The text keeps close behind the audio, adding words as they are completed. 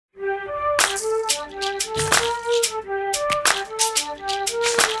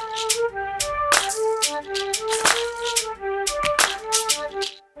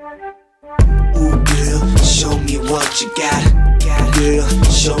what you got. Girl,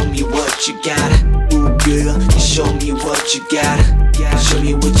 show me what you got. Ooh, girl, show me what you got. Show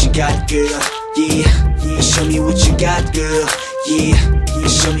me what you got, girl. Yeah, show me what you got, girl. Yeah,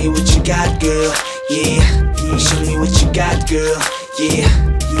 show me what you got, girl. Yeah, show me what you got, girl.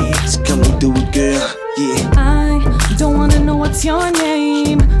 Yeah, so come and do it, girl. Yeah. I don't wanna know what's your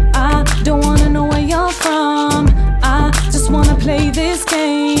name. I don't wanna know where you're from. I just wanna play this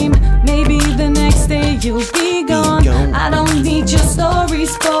game. Maybe the next day you'll be gone. I don't need your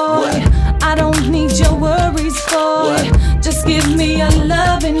stories, boy. I don't need your worries, boy. Just give me a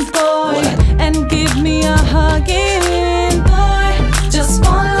loving, boy, and give me a hugging, boy. Just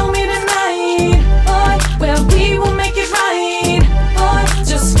follow me tonight, boy, where we will make it right, boy.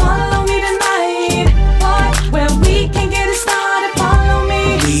 Just follow me tonight, boy, where we can get it started. Follow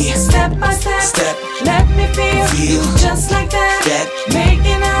me, step by step. Let me feel you just like that.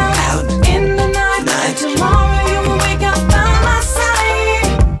 Making out in the night, and tomorrow you will wake up by my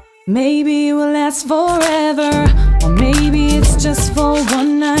side. Maybe it will last forever, or maybe it's just for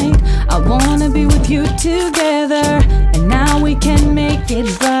one night. I wanna be with you together, and now we can make it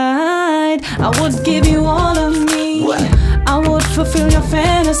right. I would give you all of me. I would fulfill your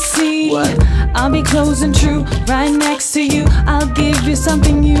fantasy. I'll be close and true, right next to you. I'll give you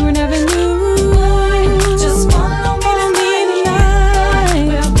something you never knew. Just follow me tonight,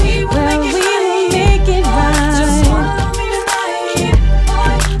 where we will make it right. Just follow me tonight,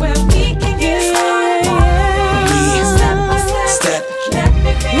 boy, where we can get started. Step by step, let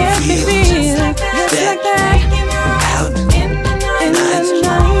me feel just like that. Out in the night,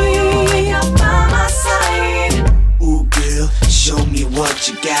 you wake up by my side. Ooh, girl, show me what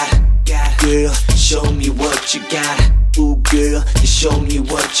you got. Girl, show me what you got. Ooh, girl, you show me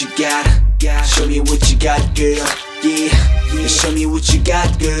what you got. Show me what you got, girl. Yeah, show me what you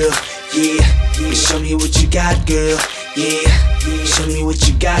got, girl. Yeah, show me what you got, girl. Yeah, show me what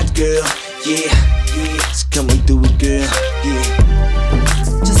you got, girl. Yeah.